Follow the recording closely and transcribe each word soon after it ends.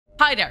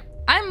Hi there,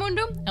 I'm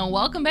Mundo and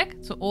welcome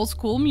back to Old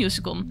School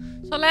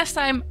Musicom. So last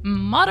time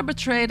Mother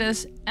betrayed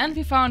us and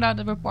we found out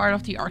that we're part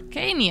of the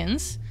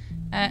Arcanians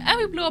and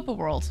we blew up a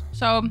world.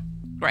 So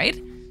great.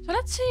 So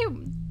let's see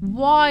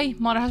why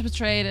Mother has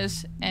betrayed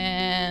us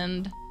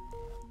and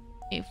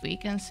if we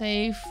can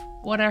save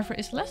whatever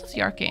is left of the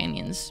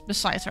Arcanians,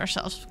 besides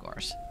ourselves of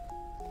course.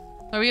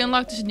 So we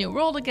unlocked this new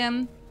world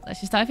again.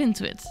 Let's just dive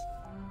into it.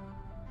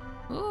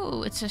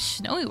 Ooh, it's a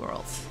snowy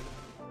world.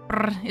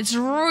 Brr, it's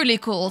really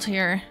cold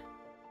here.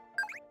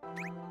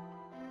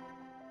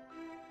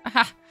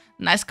 Aha,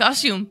 nice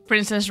costume,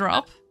 Princess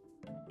Rob.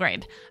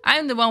 Great,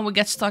 I'm the one who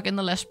gets stuck in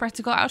the less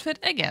practical outfit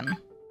again.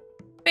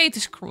 Fate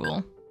is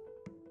cruel.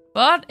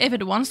 But if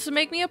it wants to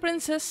make me a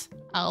princess,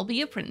 I'll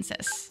be a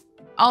princess.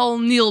 I'll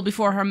kneel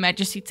before Her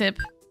Majesty Tip.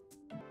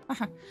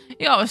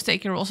 You always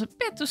take your roles a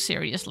bit too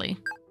seriously.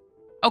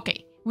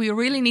 Okay, we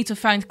really need to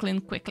find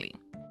Clint quickly.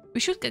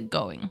 We should get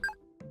going.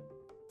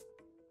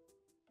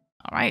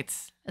 Alright,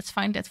 let's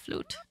find that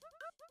flute.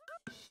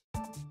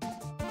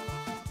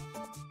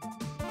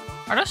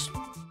 Are those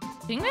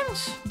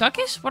penguins?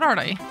 Duckies? What are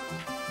they?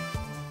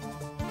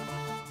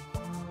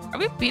 Are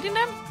we beating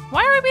them?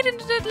 Why are we beating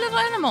the little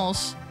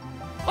animals?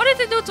 What did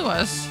they do to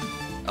us?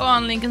 Go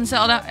on, Link and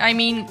Zelda. I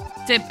mean,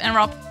 Tip and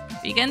Rob.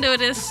 We can do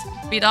this.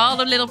 Beat all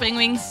the little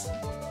penguins.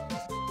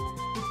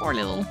 Poor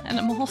little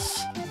animals.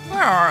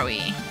 Where are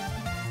we?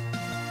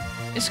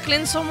 Is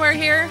Clint somewhere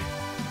here?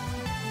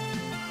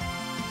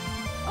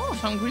 Oh,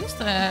 some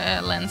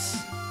Greenlands.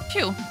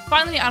 Phew,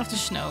 finally out of the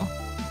snow.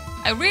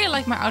 I really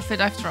like my outfit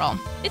after all.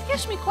 It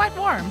keeps me quite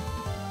warm.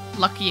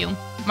 Lucky you.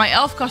 My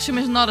elf costume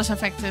is not as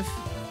effective.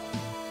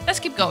 Let's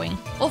keep going.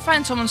 We'll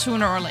find someone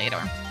sooner or later.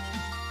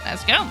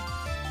 Let's go.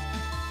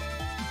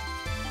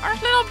 Are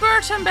little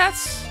birds and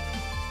bats?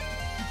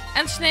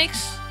 And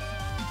snakes?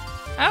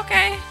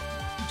 Okay.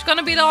 It's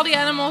gonna beat all the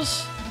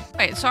animals.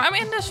 Wait, so I'm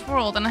in this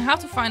world and I have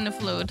to find the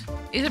flute.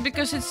 Is it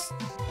because it's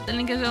the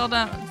Link and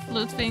Zelda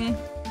flute thing?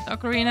 The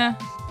ocarina?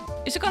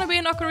 Is it gonna be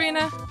an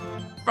ocarina?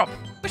 Rob,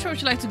 which way would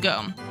you like to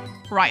go?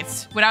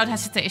 Right, without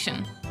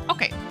hesitation.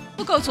 Okay,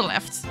 we'll go to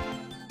left.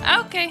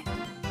 Okay.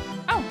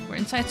 Oh, we're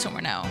inside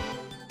somewhere now.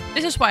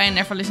 This is why I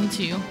never listened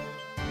to you.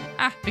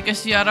 Ah,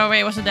 because the other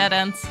way was a dead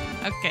end.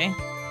 Okay.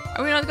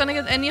 Are we not gonna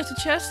get any of the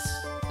chests?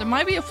 There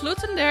might be a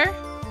flute in there.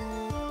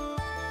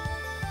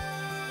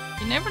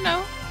 You never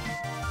know.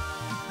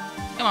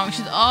 Come on, we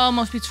should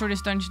almost be through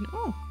this dungeon.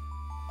 Ooh.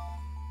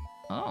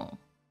 Oh,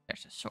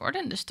 there's a sword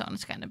in the stone.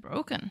 It's kind of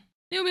broken.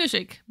 New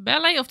music.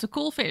 Ballet of the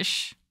Cool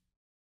Fish.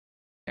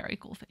 Very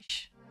cool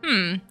fish.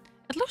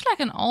 It looks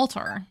like an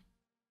altar.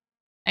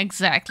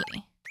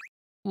 Exactly.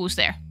 Who's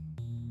there?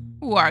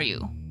 Who are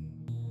you?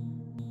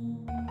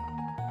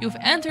 You've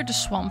entered the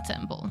Swamp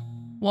Temple,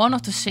 one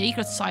of the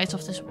sacred sites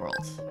of this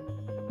world.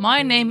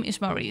 My name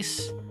is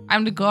Maurice.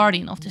 I'm the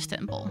guardian of this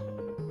temple.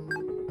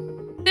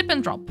 Tip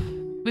and Drop.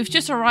 We've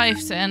just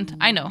arrived and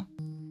I know.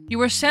 You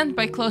were sent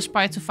by Close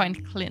By to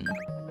find Clint.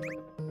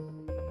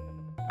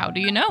 How do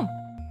you know?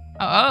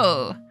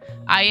 Oh,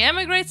 I am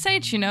a great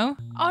sage, you know.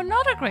 Oh,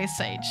 not a great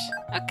sage.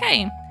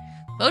 Okay.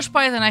 Close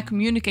By and I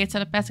communicate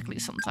telepathically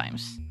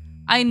sometimes.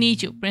 I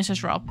need you,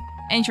 Princess Rob,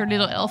 and your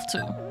little elf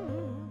too.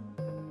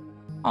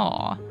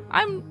 Aw,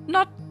 I'm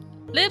not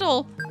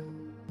little.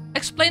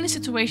 Explain the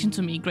situation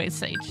to me, great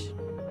sage.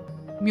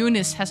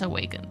 Munis has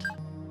awakened.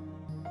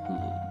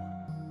 Ooh.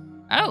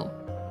 Oh.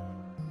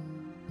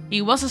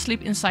 He was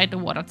asleep inside the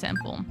water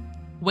temple,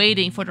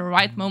 waiting for the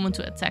right moment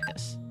to attack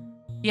us.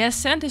 He has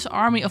sent his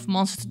army of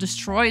monsters to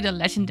destroy the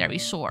legendary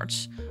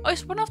swords. Oh,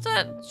 is one of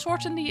the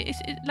swords in the... Is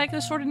it like the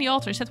sword in the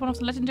altar? Is that one of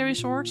the legendary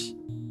swords?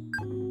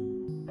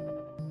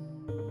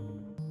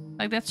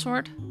 Like that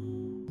sword?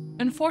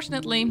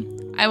 Unfortunately,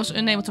 I was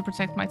unable to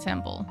protect my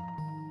temple.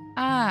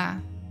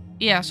 Ah.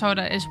 Yeah, so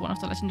that is one of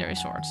the legendary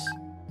swords.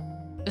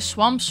 The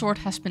swamp sword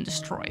has been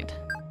destroyed.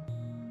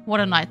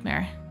 What a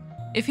nightmare.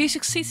 If he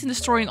succeeds in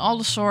destroying all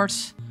the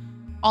swords,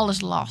 all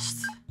is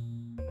lost.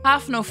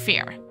 Have no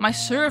fear. My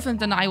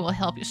servant and I will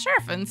help you.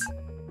 Servant?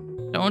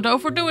 Don't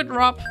overdo it,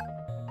 Rob.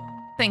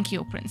 Thank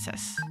you,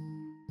 princess.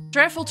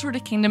 Travel through the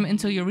kingdom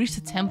until you reach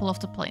the Temple of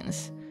the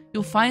Plains.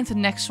 You'll find the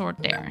next sword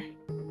there.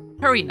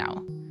 Hurry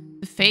now.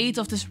 The fate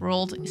of this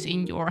world is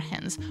in your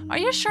hands. Are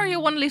you sure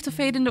you want to leave the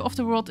fate of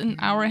the world in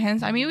our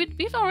hands? I mean,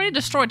 we've already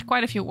destroyed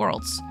quite a few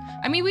worlds.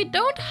 I mean, we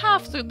don't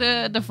have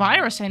the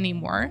virus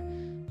anymore.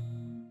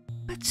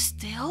 But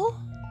still?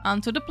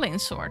 Onto the plain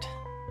sword.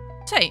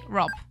 Say,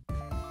 Rob.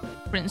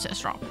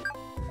 Princess Rob.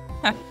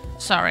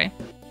 Sorry.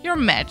 Your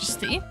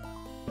Majesty.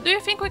 Do you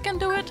think we can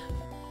do it?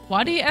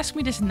 Why do you ask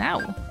me this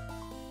now?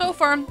 So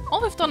far,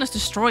 all we've done is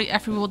destroy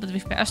every world that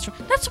we've passed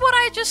through. That's what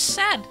I just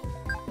said!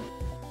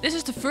 This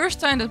is the first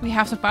time that we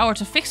have the power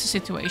to fix the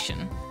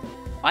situation.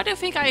 Why do you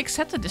think I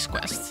accepted this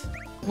quest?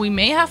 We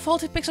may have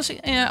faulty pixels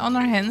on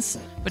our hands,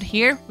 but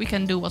here we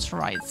can do what's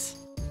right.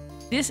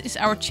 This is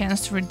our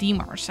chance to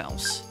redeem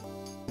ourselves.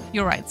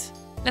 You're right.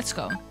 Let's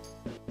go.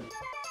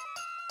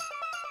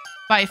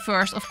 By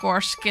first, of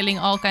course, killing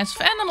all kinds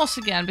of animals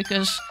again,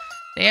 because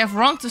they have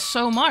wronged us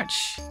so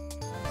much.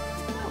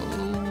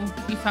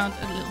 Oh, we found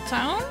a little the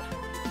town.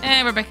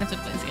 And we're back into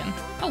the place again.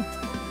 Oh.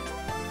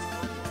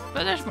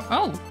 But there's more.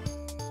 Oh.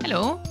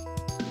 Hello.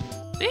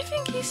 Do you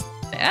think he's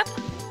dead?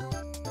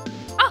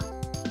 Ah.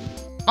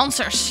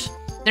 Monsters.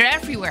 They're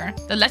everywhere.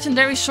 The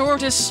legendary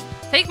sword is...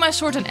 Take my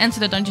sword and enter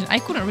the dungeon. I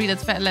couldn't read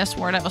that last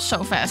word. That was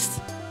so fast.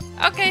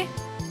 Okay.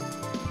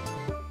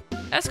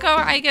 Let's go,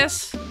 I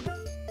guess.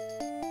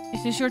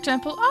 Is this your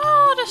temple?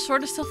 Oh, the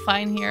sword is still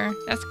fine here.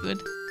 That's good.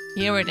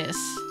 Here it is.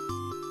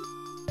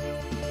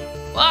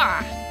 Wow.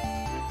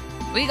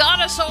 We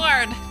got a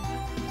sword.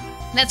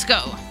 Let's go.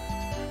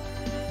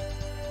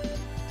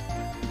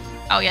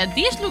 Oh yeah,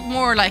 these look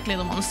more like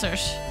little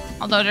monsters.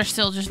 Although there's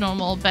still just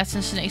normal bats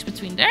and snakes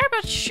between there,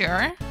 but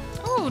sure.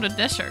 Oh, the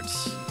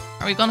deserts.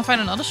 Are we gonna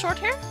find another sword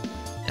here?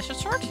 Desert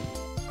sword?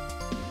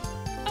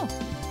 Oh.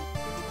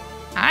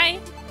 Hi.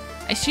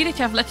 I see that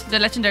you have the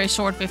legendary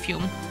sword with you.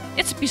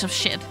 It's a piece of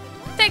shit.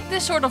 Take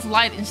this sword of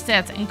light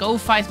instead and go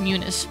fight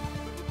Munis.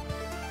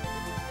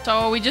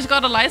 So we just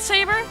got a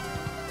lightsaber?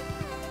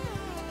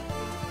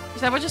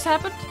 Is that what just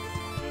happened?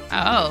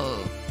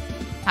 Oh.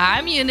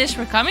 Hi Munis,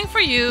 we're coming for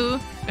you.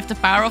 With the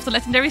power of the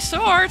legendary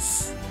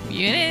swords.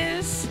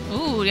 Munis.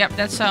 Ooh, yep,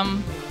 that's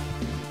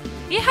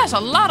He has a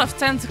lot of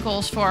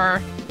tentacles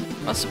for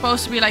what's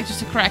supposed to be like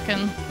just a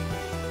kraken.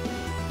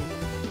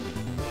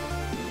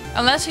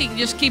 Unless he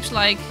just keeps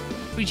like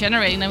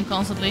regenerating them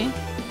constantly.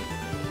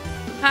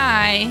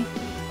 Hi.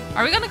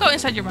 Are we gonna go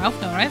inside your mouth?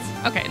 No, right?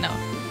 Okay, no.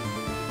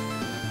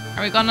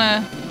 Are we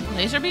gonna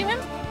laser beam him?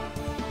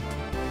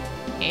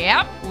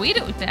 Yep, we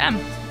do. Damn.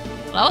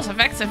 Well, that was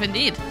effective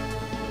indeed.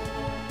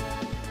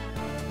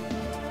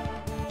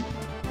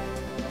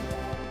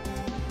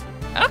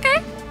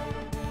 Okay.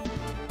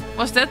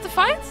 Was that the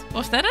fight?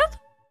 Was that it?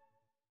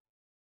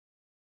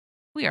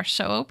 We are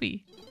so OP.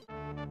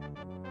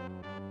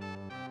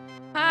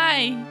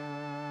 Hi.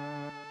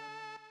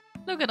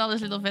 Look at all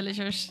these little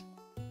villagers.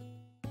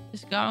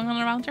 Just going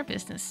on around their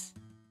business.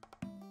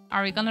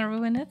 Are we gonna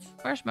ruin it?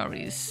 Where's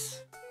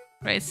Maurice?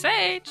 Great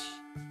Sage.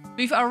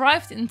 We've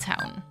arrived in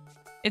town.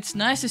 It's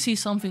nice to see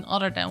something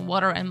other than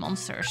water and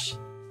monsters.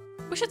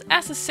 We should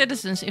ask the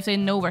citizens if they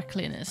know where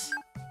Clin is.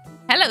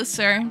 Hello,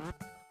 sir.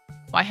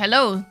 Why,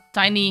 hello,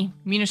 tiny,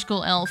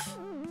 minuscule elf.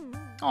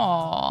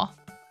 Aww.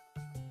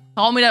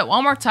 Call me that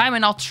one more time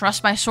and I'll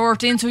thrust my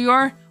sword into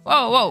your...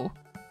 Whoa, whoa.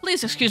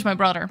 Please excuse my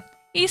brother.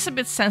 He's a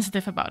bit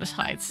sensitive about his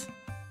height.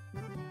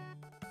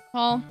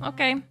 Well,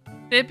 okay.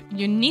 Pip,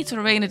 you need to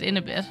rein it in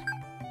a bit.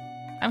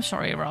 I'm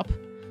sorry, Rob.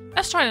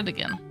 Let's try that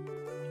again.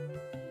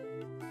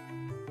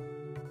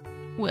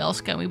 Who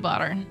else can we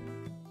bother?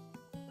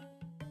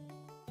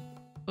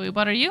 Will we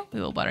bother you?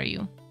 We will bother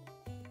you.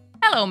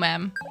 Hello,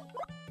 ma'am.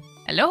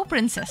 Hello,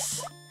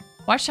 princess.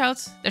 Watch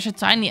out, there's a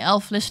tiny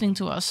elf listening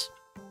to us.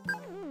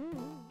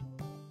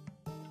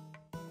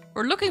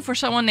 We're looking for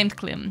someone named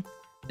Clin.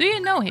 Do you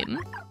know him?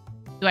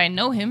 Do I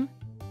know him?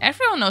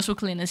 Everyone knows who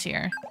Clin is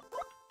here.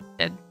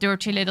 That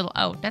dirty little...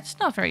 Oh, that's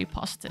not very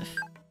positive.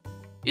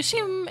 You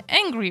seem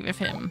angry with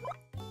him.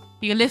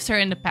 He lived here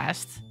in the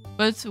past,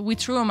 but we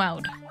threw him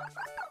out.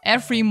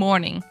 Every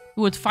morning,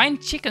 we would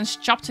find chickens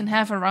chopped in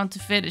half around the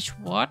village.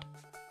 What?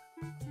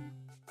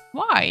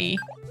 Why?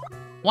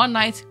 One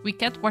night, we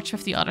kept watch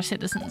with the other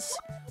citizens.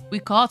 We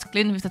caught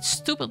Clin with that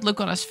stupid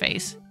look on his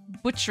face,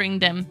 butchering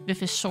them with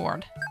his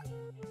sword.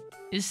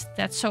 Is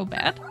that so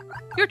bad?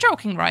 You're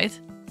joking, right?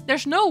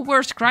 There's no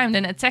worse crime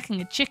than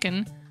attacking a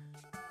chicken.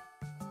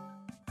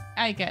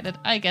 I get it.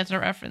 I get the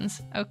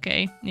reference.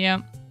 Okay,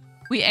 yeah.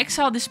 We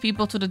exiled these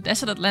people to the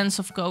desolate lands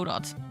of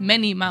Godot,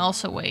 many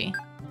miles away.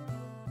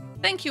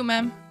 Thank you,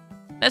 ma'am.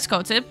 Let's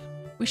go, Tip.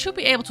 We should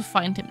be able to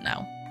find him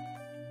now.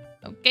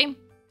 Okay.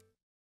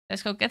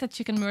 Let's go get the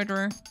chicken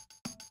murderer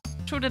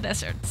through the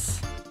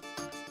deserts.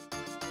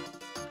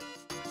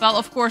 While,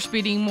 of course,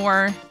 beating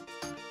more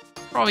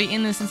probably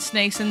innocent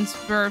snakes and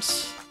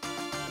birds.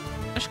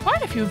 There's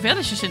quite a few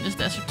villages in this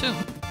desert, too.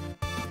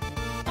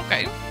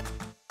 Okay.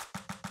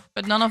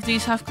 But none of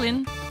these have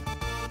Clin.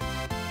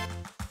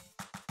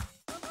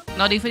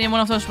 Not even in one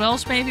of those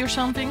wells, maybe, or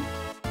something.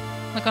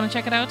 Not gonna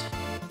check it out.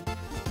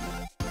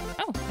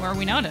 Oh, where are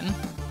we now, then?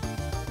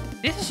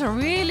 This is a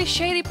really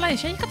shady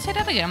place. Yeah, you could say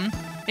that again.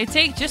 They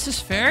take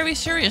justice very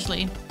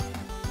seriously.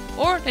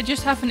 Or they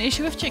just have an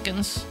issue with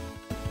chickens.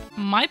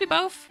 Might be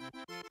both.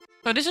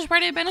 So this is where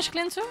they banish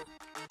Clin to?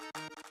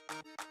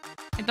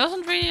 It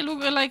doesn't really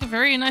look like a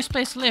very nice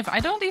place to live.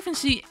 I don't even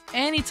see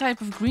any type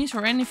of greens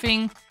or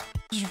anything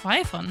to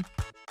survive on.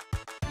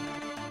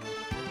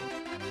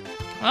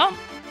 Well,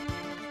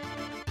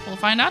 we'll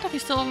find out if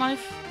he's still alive.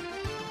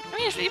 I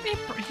mean,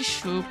 he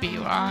should be,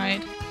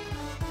 right?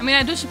 I mean,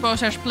 I do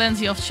suppose there's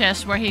plenty of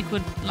chests where he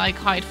could, like,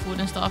 hide food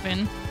and stuff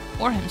in.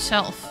 Or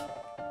himself.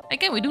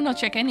 Again, we do not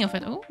check any of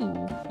it. Ooh,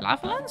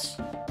 lava lens?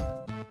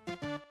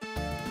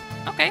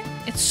 Okay,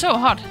 it's so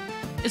hot.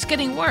 It's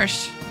getting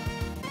worse.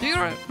 Do you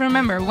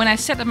remember when I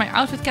said that my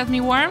outfit kept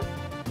me warm?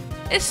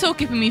 It's still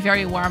keeping me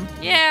very warm.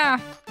 Yeah,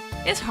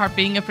 it's hard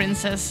being a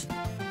princess.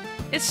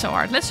 It's so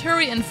hard. Let's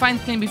hurry and find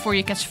Clin before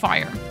you catch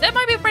fire. That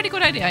might be a pretty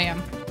good idea, yeah.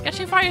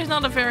 Catching fire is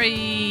not a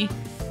very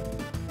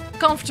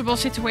uncomfortable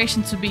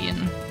situation to be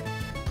in.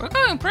 We're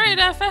going pretty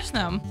damn fast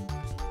now.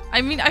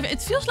 I mean, it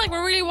feels like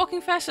we're really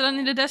walking faster than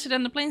in the desert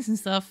and the plains and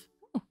stuff.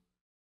 Ooh,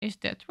 is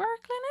that where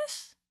Clin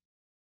is?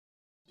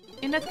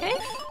 In that cave?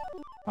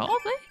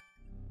 Probably.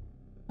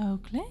 Oh,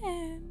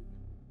 Clin.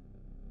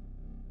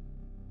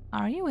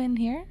 Are you in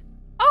here?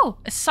 Oh,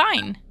 a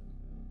sign.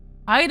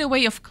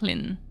 Hideaway of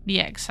Clin, the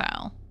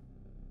exile.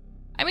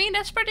 I mean,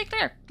 that's pretty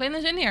clear. Clin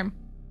is in here.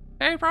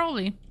 Very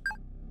probably.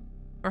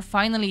 We're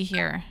finally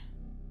here.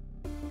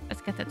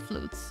 Let's get that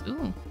flute.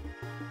 Ooh.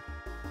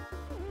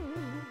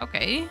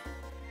 Okay.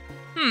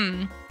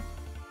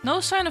 No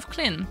sign of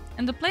Clin,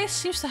 and the place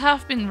seems to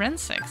have been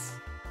ransacked.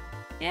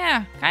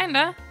 Yeah,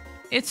 kinda.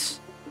 It's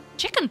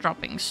chicken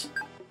droppings.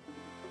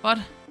 But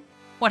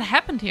what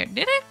happened here?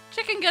 Did a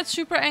chicken get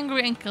super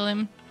angry and kill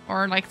him?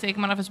 Or like take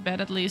him out of his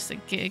bed at least?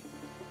 A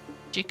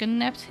chicken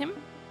napped him?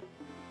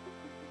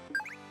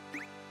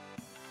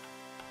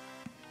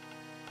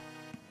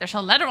 There's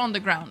a letter on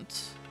the ground.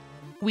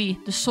 We,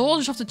 the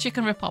soldiers of the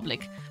Chicken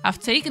Republic, have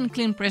taken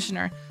Clin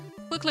prisoner,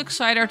 Ku Klux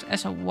Sidard,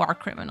 as a war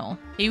criminal.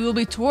 He will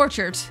be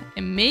tortured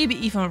and maybe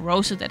even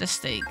roasted at a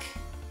stake.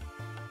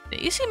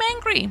 They seem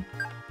angry.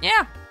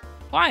 Yeah,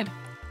 quite.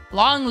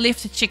 Long live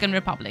the Chicken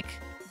Republic.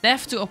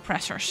 Death to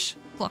oppressors.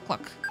 Cluck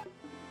cluck.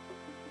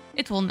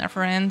 It will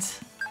never end.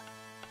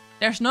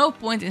 There's no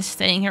point in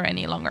staying here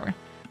any longer.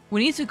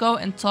 We need to go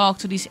and talk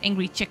to these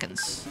angry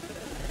chickens.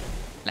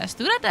 Let's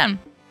do that then.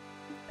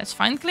 Let's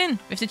find Clin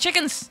with the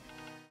chickens.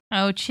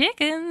 Oh,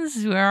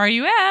 chickens, where are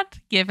you at?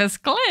 Give us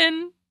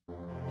Clin.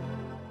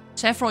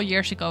 Several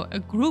years ago, a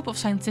group of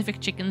scientific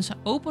chickens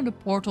opened a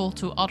portal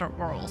to other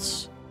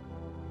worlds.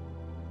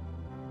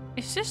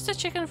 Is this the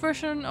chicken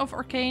version of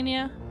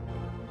Arcania?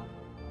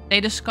 They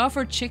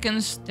discovered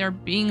chickens, they're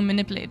being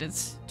manipulated,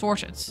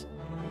 tortured,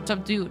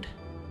 subdued.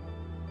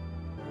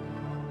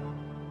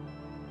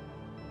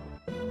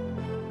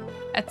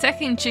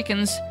 Attacking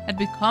chickens had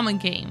become a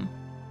game,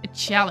 a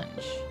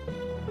challenge.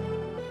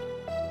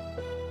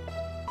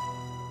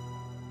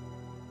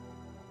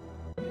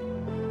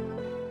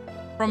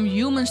 From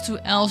humans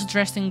to elves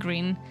dressed in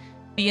green,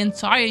 the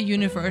entire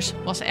universe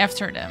was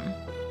after them.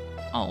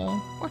 Oh,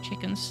 poor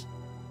chickens.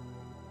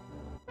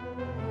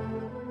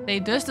 They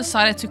thus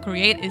decided to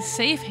create a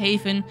safe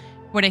haven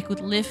where they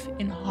could live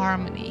in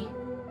harmony.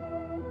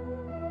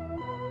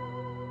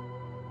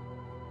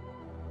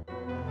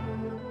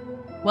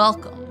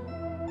 Welcome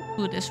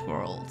to this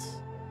world.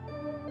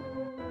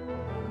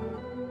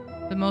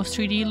 The most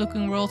 3D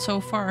looking world so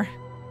far.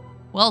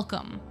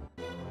 Welcome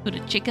to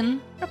the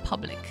Chicken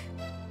Republic.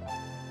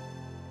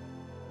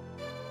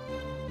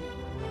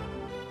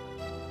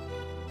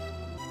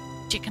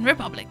 Chicken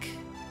Republic.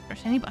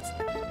 Press any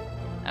button.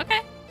 Okay.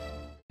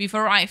 We've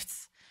arrived.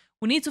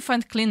 We need to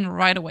find Clin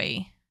right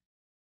away.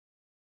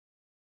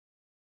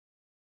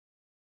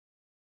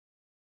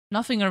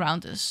 Nothing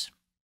around us.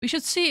 We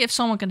should see if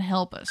someone can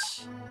help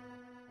us.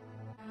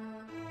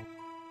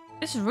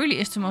 This really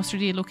is the most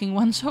 3D looking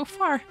one so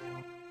far.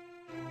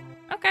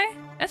 Okay,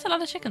 that's a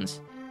lot of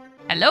chickens.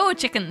 Hello,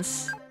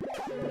 chickens!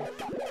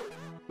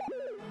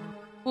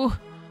 Who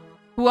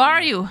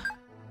are you?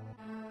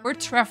 We're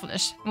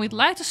travelers, and we'd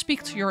like to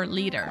speak to your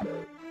leader.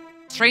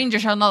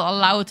 Strangers are not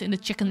allowed in the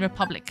Chicken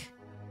Republic.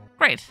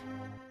 Great.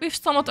 We've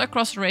stumbled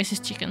across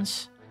racist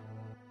chickens.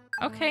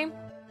 Okay.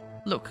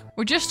 Look,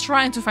 we're just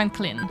trying to find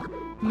Clin.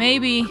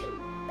 Maybe...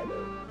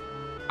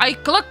 I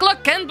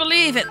cluck can't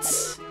believe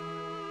it!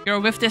 You're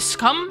with this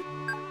scum?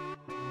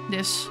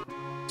 This...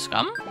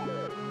 scum?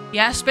 He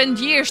has spent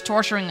years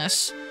torturing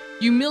us,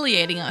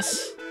 humiliating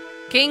us.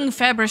 King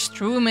Fabris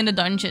threw him in the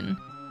dungeon.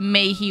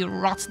 May he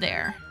rot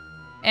there.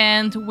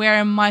 And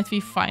where might we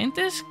find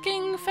this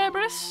King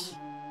Fabris?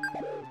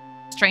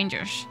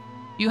 Strangers,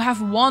 you have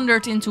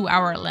wandered into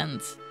our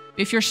land,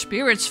 with your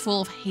spirits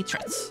full of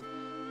hatred.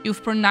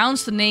 You've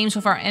pronounced the names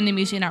of our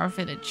enemies in our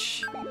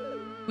village.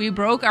 We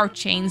broke our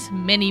chains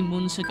many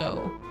moons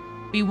ago.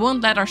 We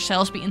won't let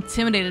ourselves be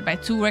intimidated by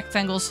two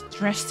rectangles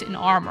dressed in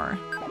armor.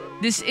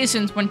 This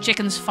isn't when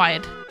chickens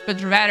fight,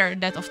 but rather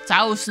that of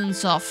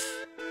thousands of...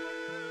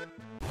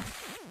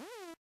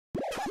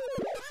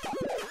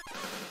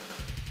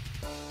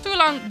 Too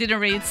long, didn't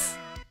read.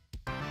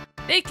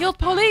 They killed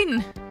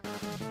Pauline!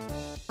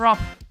 Rob,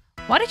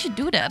 why did you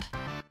do that?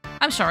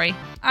 I'm sorry,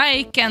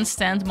 I can't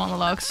stand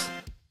monologues.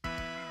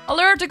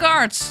 Alert the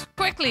guards,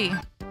 quickly!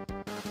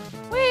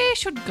 We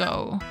should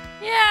go.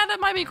 Yeah, that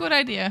might be a good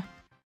idea.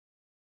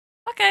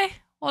 Okay,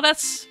 well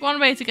that's one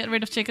way to get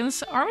rid of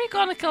chickens. Are we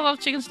gonna kill a lot of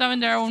chickens now in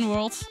their own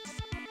world?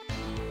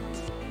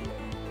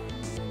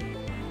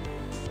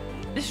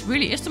 This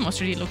really is the most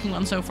 3D looking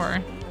one so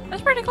far.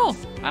 That's pretty cool,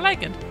 I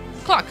like it.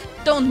 Clock,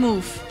 don't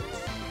move.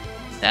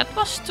 That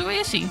was too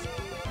easy.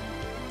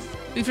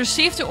 We've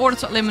received the order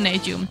to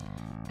eliminate you.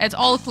 At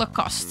all clock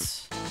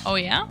costs. Oh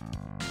yeah?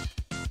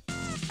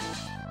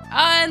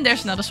 And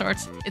there's another sword.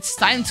 It's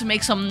time to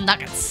make some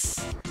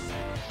nuggets.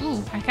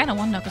 Ooh, I kinda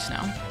want nuggets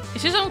now.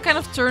 Is this some kind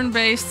of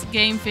turn-based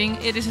game thing?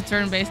 It is a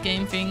turn-based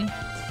game thing.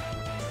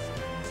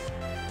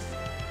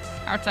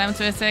 Our time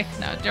to attack.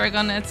 No, they're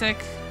gonna attack.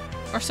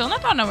 We're still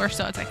not? Oh no, we're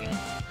still attacking.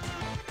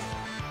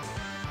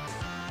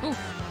 Ooh,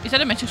 is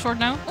that a magic sword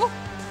now? Ooh.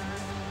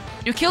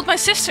 You killed my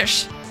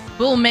sisters.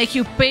 We'll make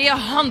you pay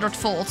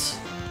 100-fold.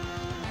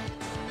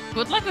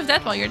 Good luck with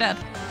that while you're dead.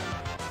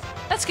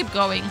 Let's keep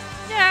going.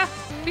 Yeah,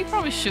 we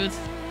probably should.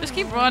 Just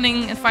keep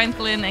running and find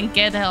Clin and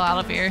get the hell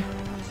out of here.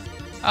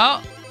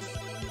 Oh.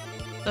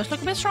 Those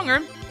look a bit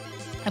stronger.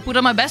 I put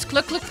on my best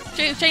Cluck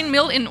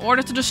chainmail in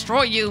order to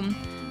destroy you.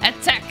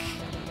 Attack.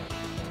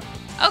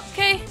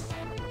 Okay.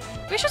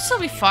 We should still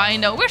be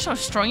fine though. We're so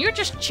strong. You're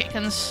just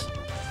chickens.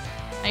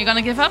 Are you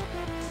gonna give up?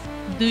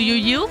 Do you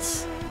yield?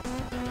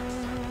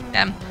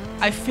 Damn.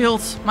 I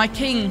failed. My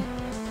king.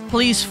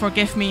 Please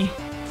forgive me.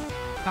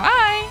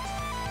 Bye.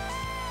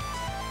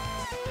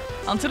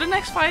 On to the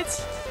next fight.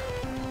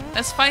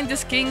 Let's find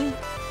this king.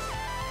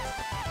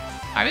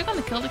 Are we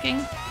gonna kill the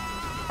king?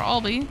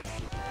 Probably.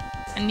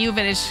 A new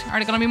village. Are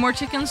there gonna be more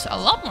chickens? A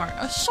lot more.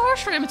 A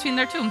sorcerer in between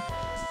there too.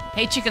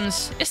 Hey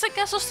chickens, is the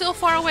castle still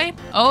far away?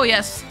 Oh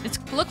yes, it's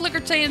look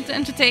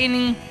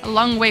entertaining a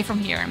long way from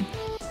here.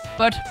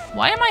 But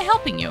why am I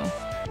helping you?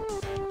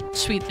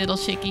 Sweet little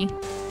chickie.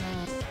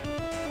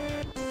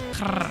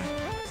 Grrr.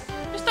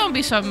 Just don't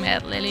be so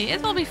mad, Lily.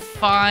 It will be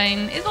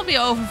fine. It will be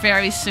over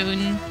very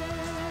soon.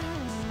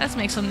 Let's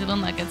make some little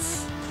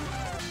nuggets.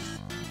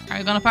 Are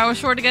you gonna power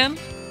sword again?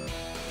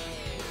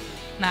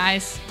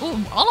 Nice. Ooh,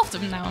 all of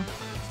them now.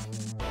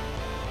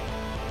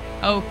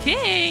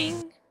 Okay,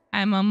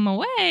 I'm on my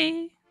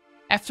way.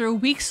 After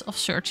weeks of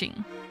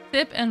searching,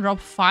 Tip and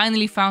Rob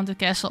finally found the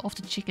castle of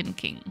the Chicken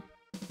King.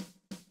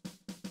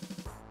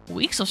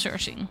 Weeks of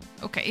searching,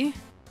 okay.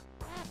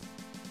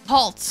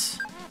 Halt!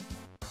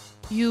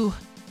 You're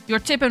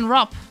Tip and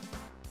Rob,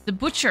 the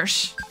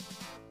butchers.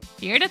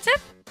 Hear that,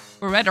 Tip?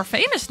 We're rather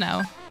famous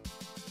now.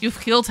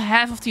 You've killed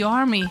half of the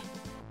army.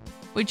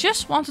 We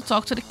just want to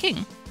talk to the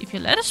king. If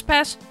you let us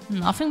pass,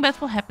 nothing bad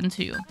will happen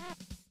to you.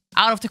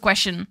 Out of the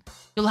question.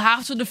 You'll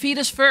have to defeat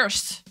us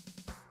first.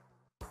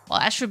 Well,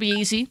 that should be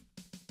easy.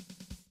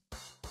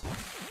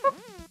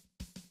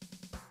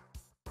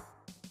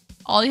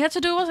 All you had to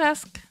do was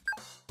ask.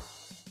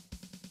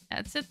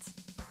 That's it.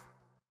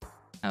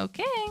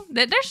 Okay.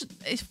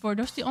 Were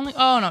those the only...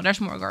 Oh no,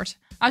 there's more guards.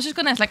 I was just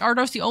gonna ask, like, are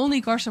those the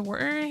only guards that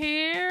were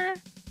here?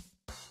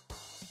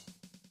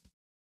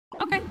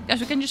 Okay, guess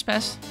we can just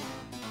pass.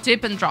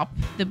 Tip and Drop,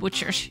 the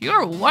butchers.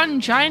 You're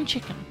one giant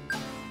chicken.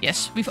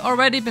 Yes, we've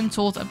already been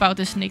told about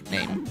this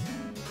nickname.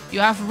 You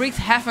have wreaked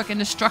havoc and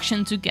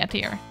destruction to get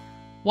here.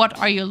 What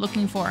are you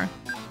looking for?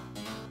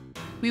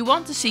 We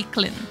want to see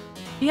Clin.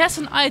 He has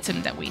an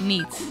item that we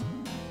need.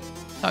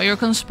 So you're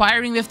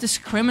conspiring with this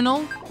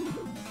criminal?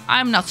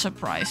 I'm not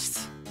surprised.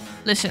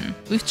 Listen,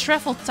 we've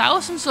traveled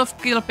thousands of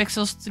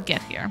kilopixels to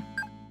get here.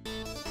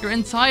 Your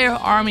entire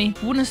army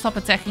wouldn't stop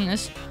attacking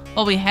us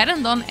while we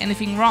hadn't done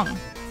anything wrong.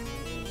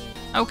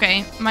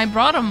 Okay, my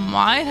brother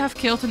might have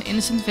killed an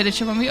innocent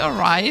villager when we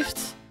arrived.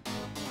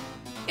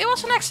 It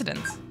was an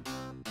accident.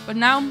 But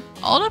now,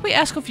 all that we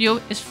ask of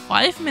you is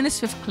 5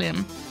 minutes with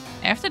Clin.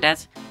 After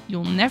that,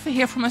 you'll never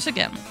hear from us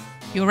again.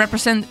 You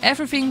represent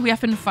everything we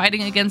have been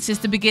fighting against since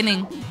the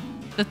beginning.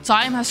 The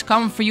time has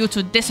come for you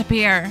to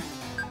disappear.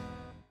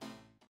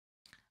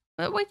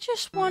 But we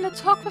just want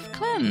to talk with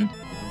Clin.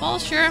 Well,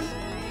 sure.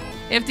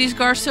 If these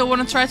guards still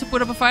want to try to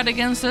put up a fight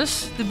against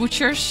us, the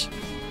butchers,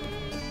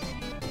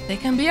 they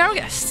can be our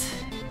guest.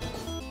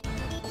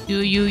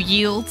 Do you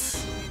yield?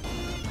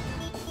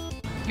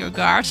 Your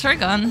guards are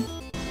gone.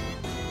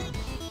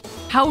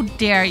 How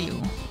dare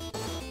you?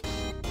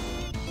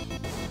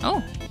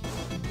 Oh.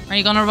 Are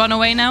you gonna run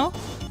away now?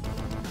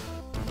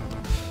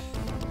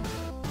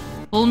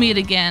 We'll meet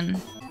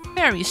again.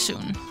 Very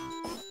soon.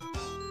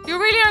 You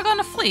really are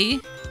gonna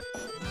flee?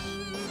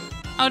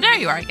 Oh, there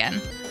you are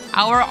again.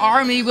 Our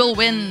army will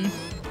win.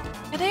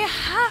 Yeah, they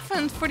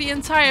haven't for the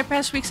entire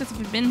past weeks that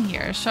we've been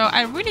here, so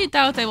I really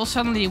doubt they will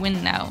suddenly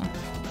win now.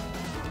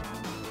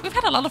 We've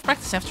had a lot of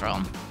practice after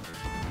all.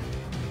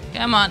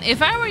 Come on,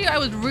 if I were you, I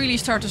would really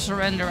start to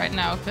surrender right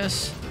now,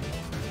 because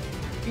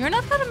you're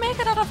not gonna make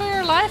it out of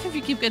your life if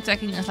you keep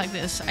attacking us like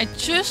this. I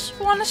just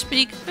want to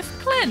speak with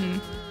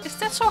Clin. Is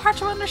that so hard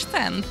to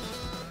understand?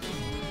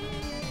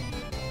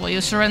 Will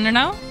you surrender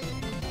now?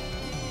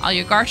 All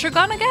your guards are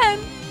gone again.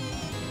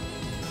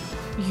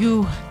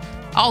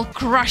 I'll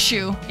crush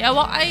you. Yeah,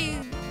 well,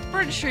 I'm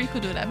pretty sure you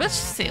could do that, but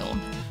still.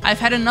 I've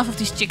had enough of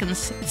these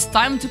chickens. It's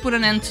time to put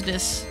an end to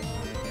this.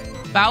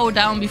 Bow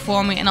down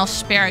before me and I'll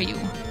spare you.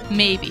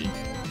 Maybe.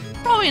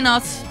 Probably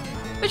not,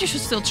 but you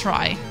should still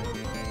try.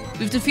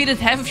 We've defeated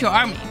half of your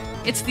army.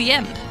 It's the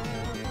end.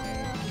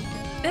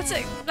 That's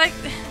it. Like,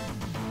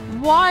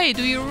 why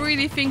do you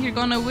really think you're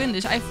gonna win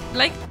this?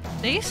 Like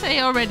they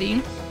say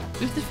already,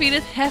 we've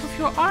defeated half of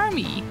your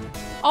army.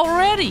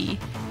 Already.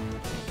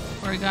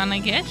 We're gonna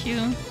get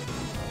you.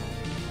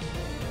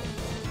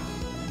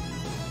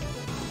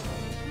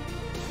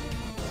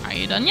 Are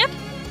you done yet?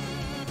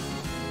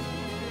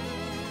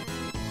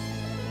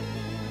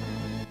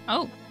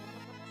 Oh.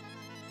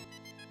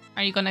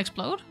 Are you gonna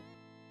explode?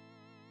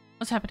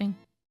 What's happening?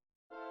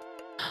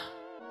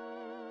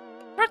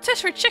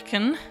 Rotisserie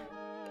chicken?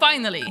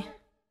 Finally!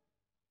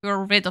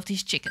 We're rid of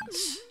these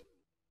chickens.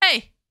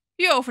 Hey,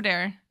 you over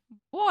there.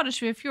 What is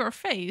with your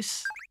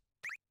face?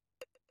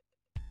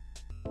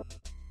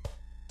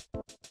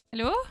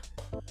 Hello?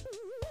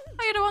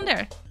 Oh, you're the one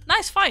there.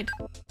 Nice fight.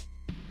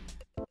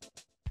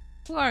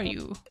 Who are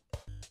you?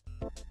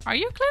 Are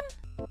you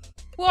Clin?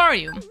 Who are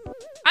you?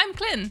 I'm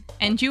Clin.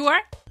 And you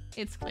are?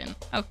 It's Clin.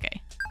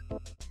 Okay.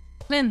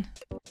 Clin,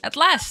 at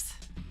last.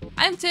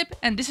 I'm Tip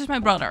and this is my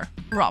brother,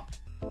 Rob.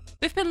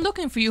 We've been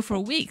looking for you for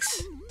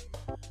weeks.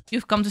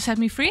 You've come to set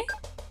me free?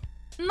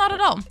 Not at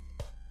all.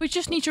 We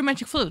just need your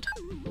magic flute.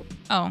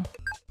 Oh.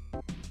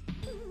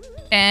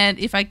 And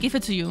if I give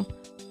it to you,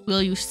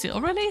 will you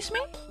still release me?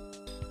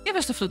 Give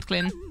us the flute,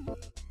 Clin.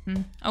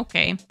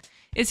 Okay.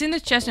 It's in the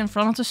chest in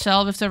front of the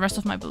cell with the rest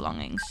of my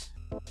belongings.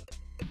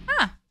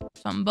 Ah,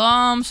 some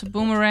bombs, a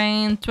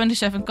boomerang,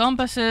 27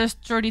 compasses,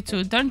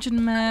 32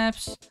 dungeon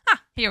maps.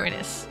 Ah, here it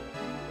is.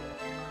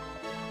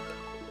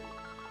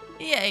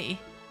 Yay,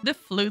 the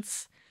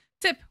flutes.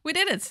 Tip, we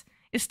did it.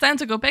 It's time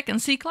to go back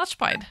and see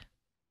Clutchbite.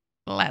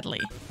 Gladly.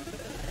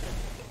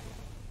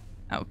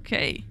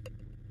 Okay.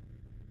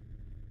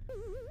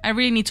 I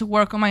really need to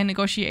work on my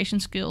negotiation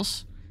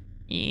skills.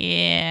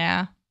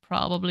 Yeah,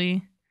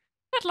 probably.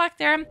 Good luck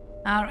there.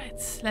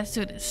 Alright, let's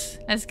do this.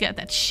 Let's get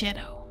that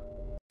shadow.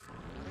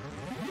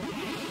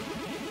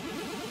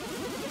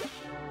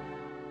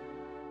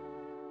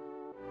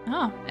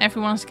 Oh,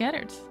 everyone's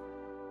gathered.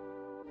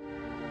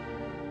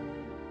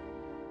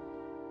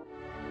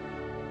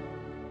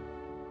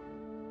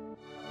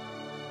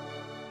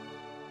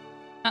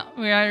 Oh,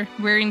 we are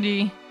wearing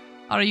the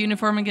other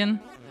uniform again.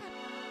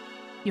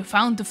 You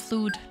found the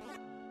flute.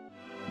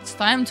 It's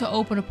time to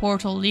open a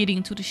portal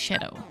leading to the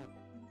shadow.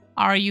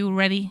 Are you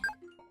ready?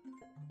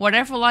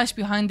 Whatever lies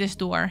behind this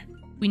door,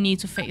 we need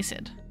to face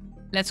it.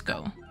 Let's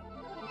go.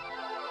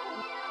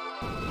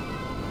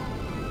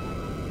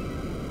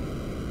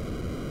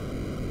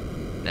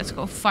 Let's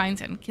go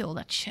find and kill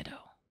that shadow.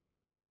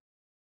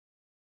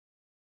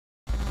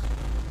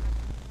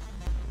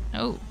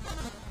 Oh.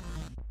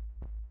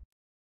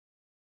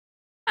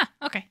 Ah,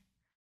 okay.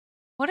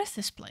 What is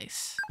this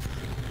place?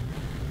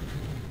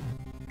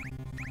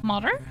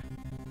 Mother?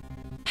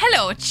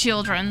 Hello,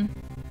 children.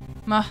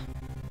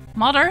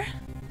 Mother?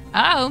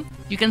 Oh,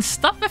 you can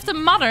stop with the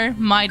mother,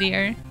 my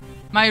dear.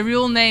 My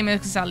real name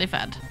is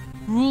Xalivad,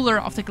 ruler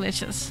of the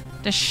glitches,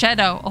 the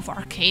shadow of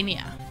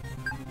Arcania.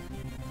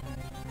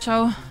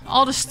 So,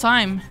 all this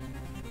time,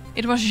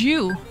 it was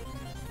you.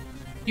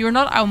 You're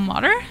not our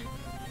mother?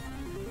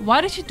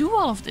 Why did you do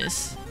all of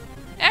this?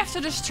 After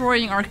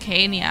destroying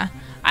Arcania,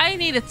 I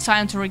needed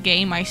time to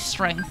regain my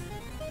strength.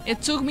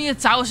 It took me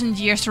 1,000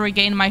 years to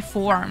regain my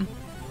form.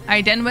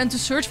 I then went to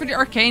search for the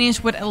Arcanians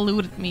who had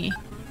eluded me.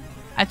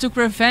 I took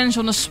revenge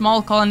on a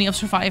small colony of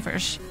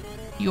survivors.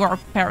 Your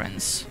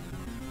parents.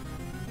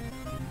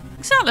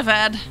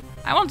 Xalivad!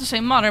 I want to say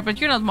mother, but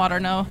you're not mother,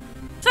 no.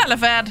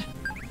 Xalivad!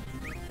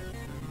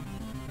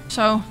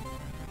 So,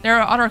 there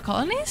are other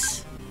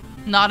colonies?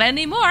 Not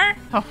anymore!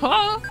 Ho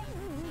ho!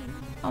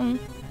 Oh.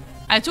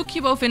 I took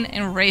you both in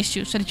and raised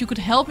you so that you could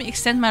help me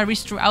extend my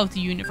reach throughout the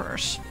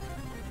universe.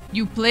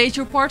 You played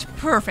your part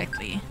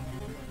perfectly.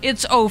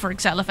 It's over,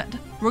 Xalivad.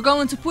 We're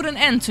going to put an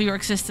end to your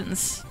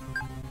existence.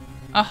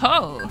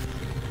 Oh.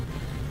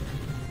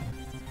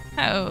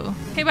 Oh.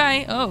 Okay,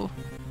 bye. Oh.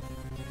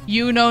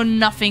 You know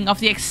nothing of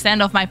the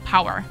extent of my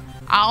power.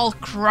 I'll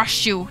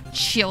crush you,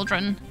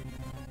 children.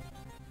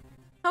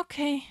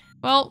 Okay.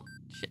 Well.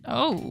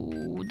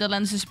 Oh, the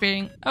lens is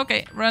disappearing.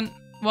 Okay, run.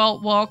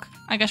 Well, walk.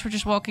 I guess we're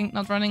just walking,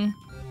 not running.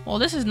 Well,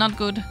 this is not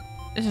good.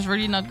 This is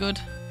really not good.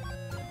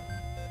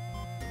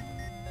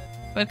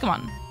 But come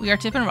on. We are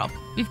Tip and Rob.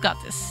 We've got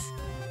this.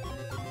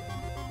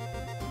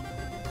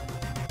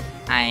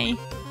 Hi.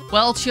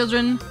 Well,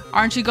 children,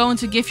 aren't you going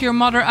to give your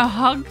mother a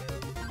hug?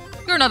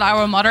 You're not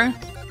our mother.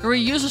 You're a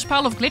useless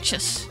pile of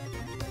glitches.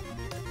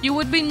 You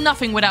would be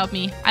nothing without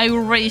me. I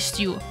raised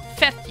you,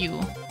 fed you,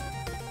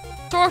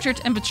 tortured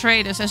and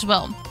betrayed us as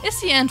well.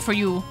 It's the end for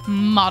you,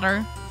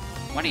 mother.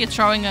 What are you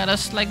throwing at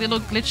us? Like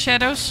little glitch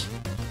shadows?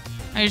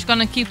 Are you just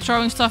gonna keep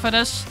throwing stuff at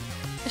us?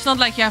 It's not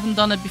like you haven't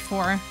done it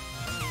before.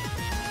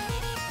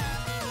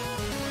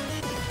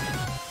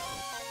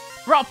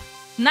 Rob,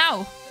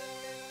 now!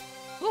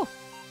 Ooh,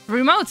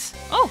 remote.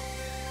 Oh!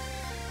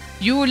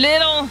 You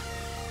little...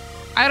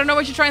 I don't know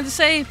what you're trying to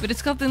say, but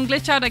it's gotten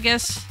glitch out, I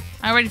guess.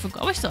 I already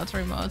forgot we still had the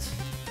remote.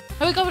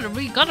 Oh,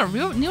 we got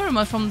a new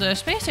remote from the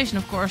space station,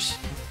 of course.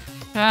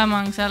 Come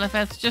on,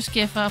 Xalivad, just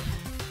give up.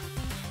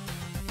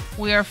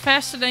 We are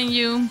faster than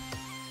you.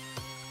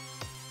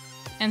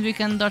 And we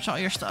can dodge all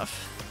your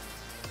stuff.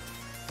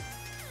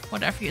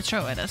 Whatever you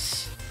throw at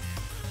us.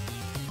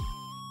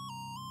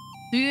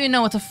 Do you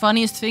know what the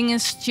funniest thing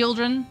is,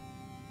 children?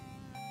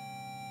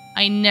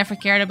 I never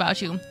cared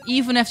about you,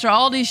 even after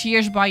all these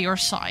years by your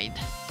side.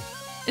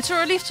 It's a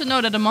relief to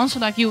know that a monster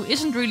like you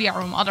isn't really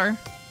our mother.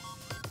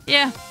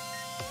 Yeah.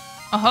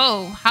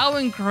 Oh, how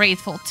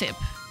ungrateful, Tip.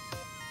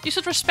 You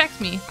should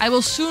respect me. I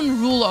will soon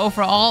rule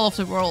over all of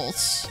the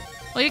worlds.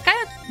 Well,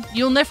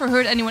 you'll never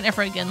hurt anyone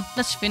ever again.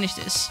 Let's finish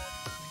this.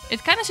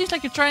 It kind of seems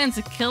like you're trying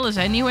to kill us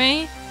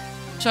anyway.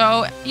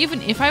 So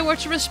even if I were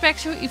to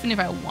respect you, even if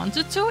I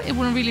wanted to, it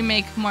wouldn't really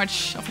make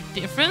much of a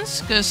difference.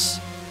 Because,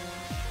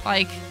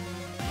 like,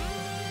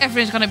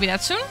 everything's gonna be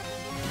that soon.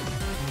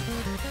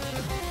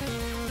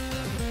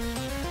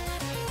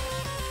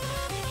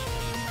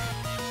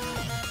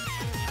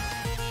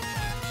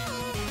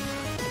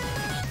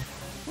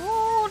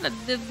 Ooh, that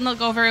did not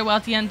go very well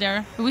at the end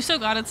there. But we still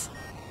got it.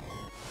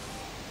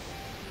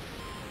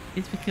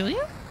 Did we kill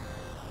you?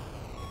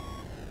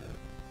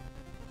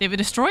 Did we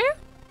destroy you?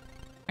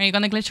 Are you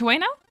gonna glitch away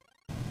now?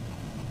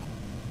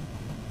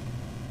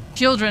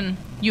 Children,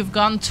 you've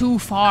gone too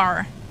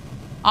far.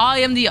 I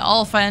am the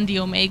Alpha and the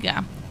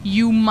Omega.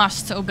 You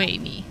must obey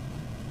me.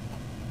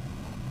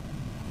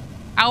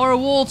 Our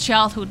whole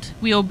childhood,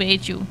 we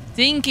obeyed you,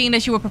 thinking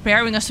that you were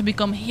preparing us to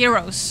become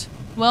heroes.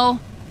 Well,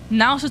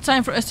 now's the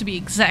time for us to be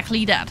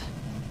exactly that.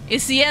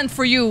 It's the end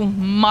for you,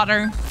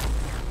 Mother.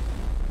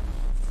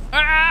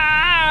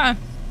 Ah!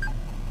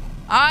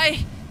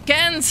 I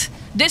can't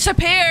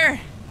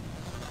disappear!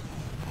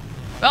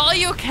 Well,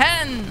 you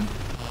can!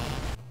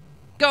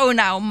 Go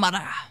now,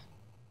 Mother.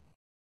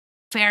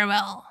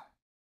 Farewell.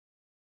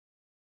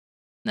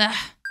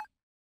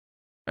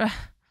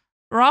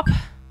 Rob?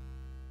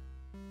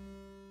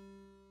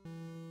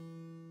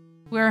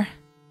 We're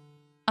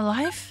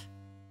alive?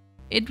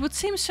 It would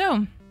seem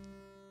so.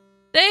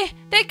 They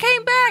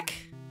came back!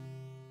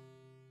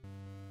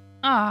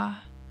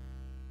 Ah,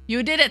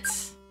 you did it.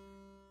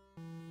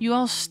 You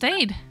all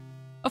stayed.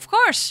 Of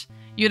course,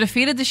 you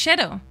defeated the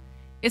Shadow.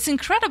 It's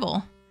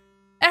incredible.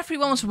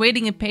 Everyone was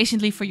waiting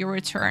impatiently for your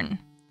return.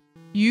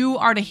 You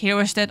are the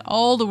heroes that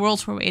all the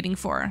worlds were waiting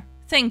for.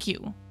 Thank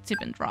you, Tip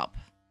and Rob.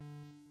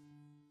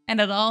 And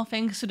that all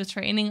thanks to the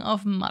training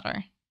of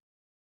Mother.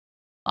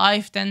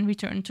 Life then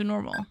returned to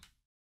normal.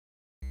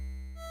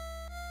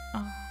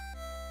 Oh.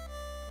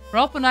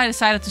 Rob and I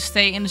decided to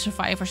stay in the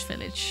survivors'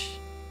 village.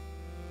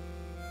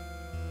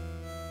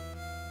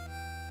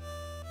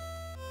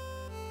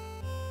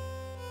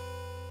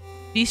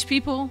 These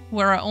people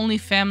were our only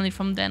family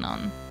from then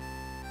on.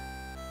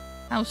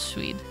 How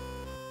sweet.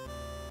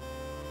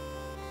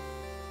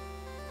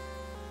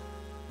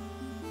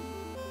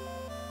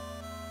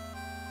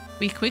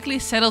 We quickly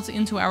settled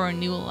into our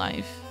new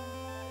life.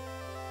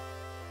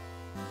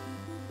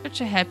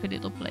 Such a happy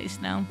little place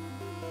now.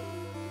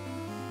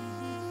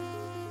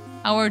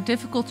 Our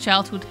difficult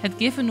childhood had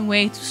given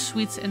way to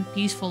sweet and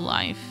peaceful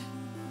life.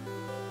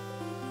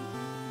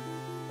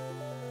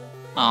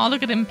 Oh,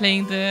 look at him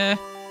playing the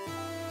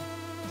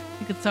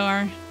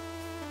guitar.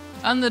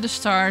 Under the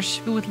stars,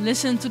 we would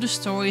listen to the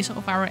stories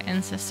of our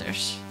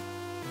ancestors.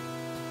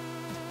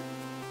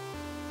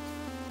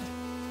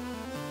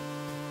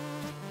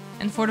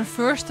 And for the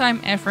first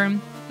time ever,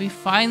 we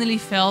finally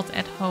felt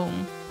at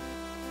home.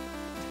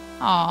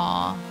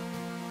 Aww.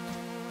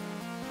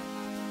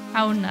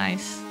 How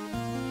nice.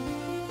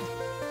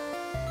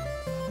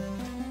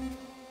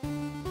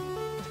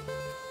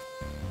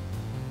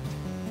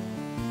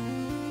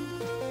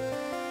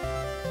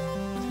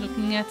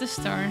 Looking at the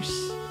stars.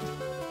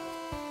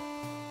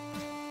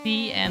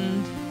 The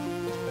end.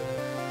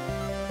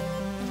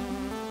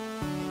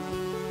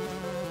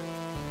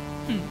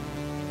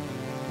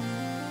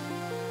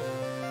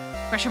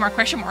 Question mark,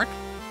 question mark.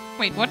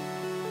 Wait, what?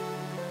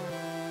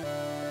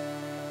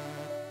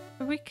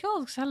 We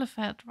killed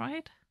Xalaphat,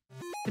 right?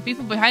 The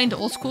people behind the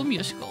Old School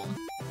musical.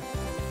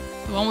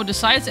 The one who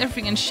decides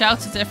everything and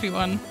shouts at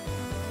everyone.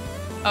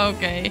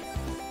 Okay.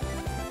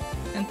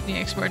 Anthony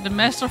Expert, the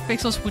master of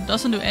pixels who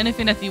doesn't do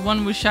anything that the one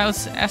who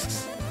shouts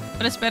asks.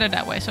 But it's better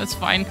that way, so it's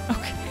fine.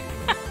 Okay.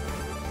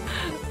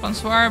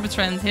 François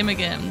Bertrand, him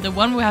again. The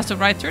one who has to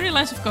write 30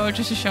 lines of code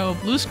just to show a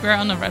blue square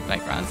on a red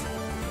background.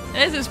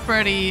 This is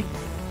pretty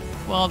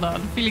well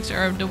done. Felix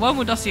Erb, the one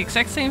who does the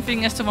exact same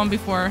thing as the one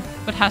before,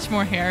 but has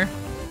more hair.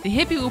 The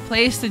hippie who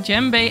plays the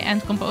djembe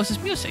and composes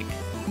music.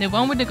 The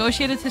one who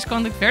negotiated his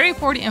contract very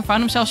poorly and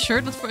found himself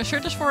shirtless for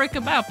a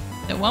kebab.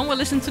 The one who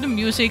listened to the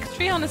music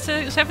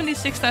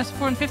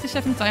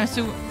 376,457 times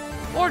to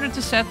order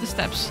to set the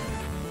steps.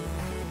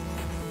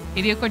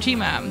 Hideo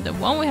Kojima, the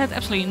one who had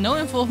absolutely no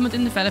involvement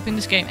in developing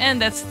this game. And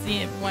that's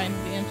the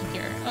empty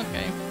chair.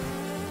 Okay.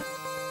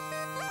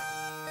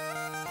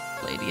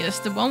 Gladius,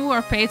 the one who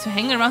are paid to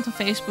hang around on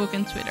Facebook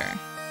and Twitter.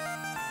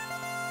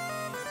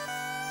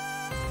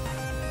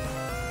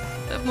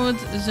 Mood,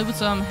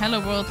 Zubutum, Hello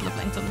World,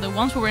 Leplankton, the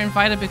ones who were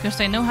invited because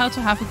they know how to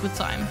have a good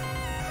time.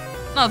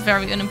 Not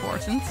very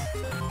unimportant.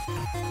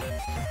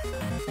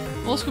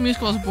 Old School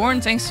Musical was born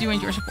thanks to you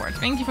and your support.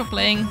 Thank you for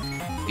playing.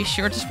 Be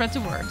sure to spread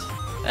the word.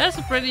 That's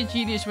a pretty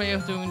genius way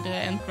of doing the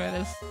end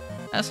credits.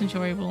 That's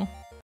enjoyable.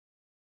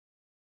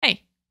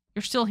 Hey,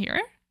 you're still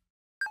here?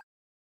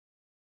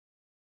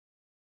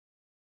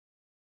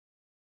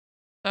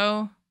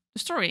 So, the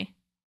story.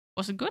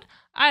 Was it good?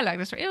 I like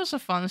the story. It was a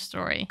fun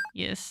story,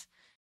 yes.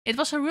 It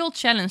was a real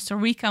challenge to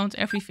recount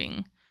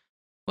everything.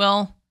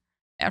 Well,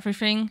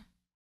 everything.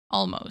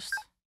 Almost.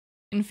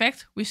 In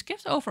fact, we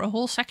skipped over a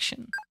whole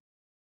section.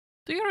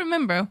 Do you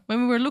remember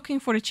when we were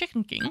looking for the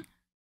Chicken King?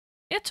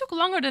 It took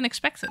longer than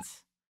expected.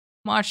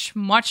 Much,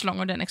 much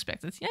longer than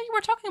expected. Yeah, you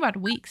were talking about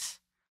weeks.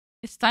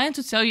 It's time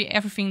to tell you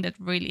everything that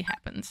really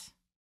happened.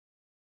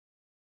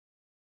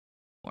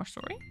 More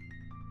story?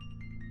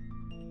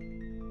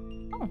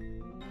 Oh.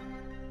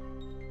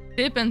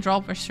 Pip and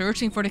Drop were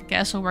searching for the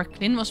castle where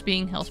Clint was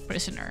being held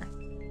prisoner.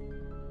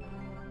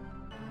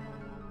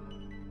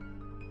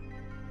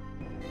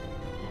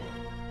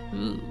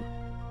 Ooh.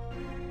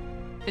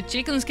 The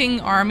Chicken King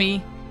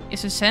army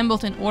is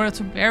assembled in order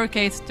to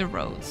barricade the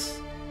roads.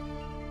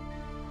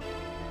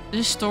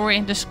 This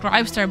story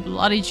describes their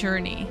bloody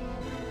journey.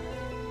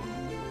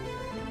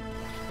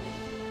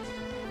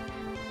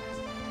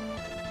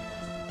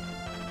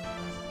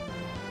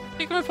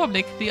 Chicken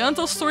Republic, the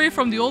untold story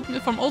from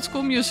Old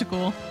School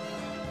Musical.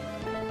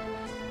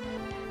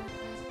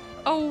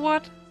 Oh,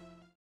 what?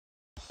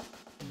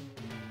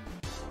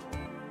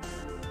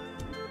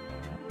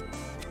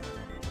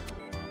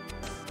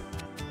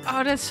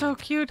 Oh, that's so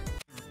cute.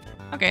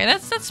 Okay,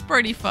 that's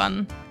pretty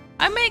fun.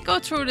 I may go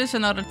through this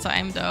another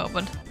time though,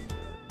 but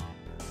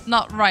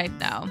not right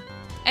now.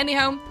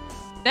 Anyhow,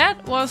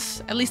 that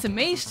was at least the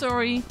main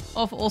story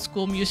of Old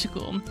School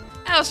Musical.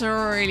 That was a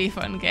really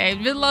fun game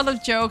with a lot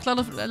of jokes,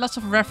 lots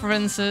of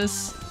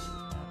references.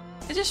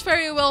 It's just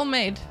very well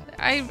made.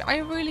 I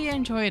really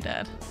enjoyed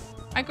that.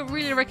 I could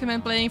really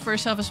recommend playing for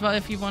yourself as well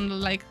if you want to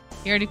like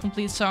hear the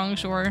complete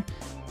songs or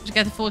just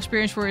get the full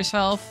experience for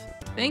yourself.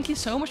 Thank you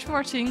so much for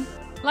watching.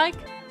 Like,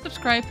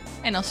 subscribe,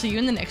 and I'll see you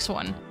in the next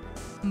one.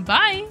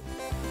 Bye!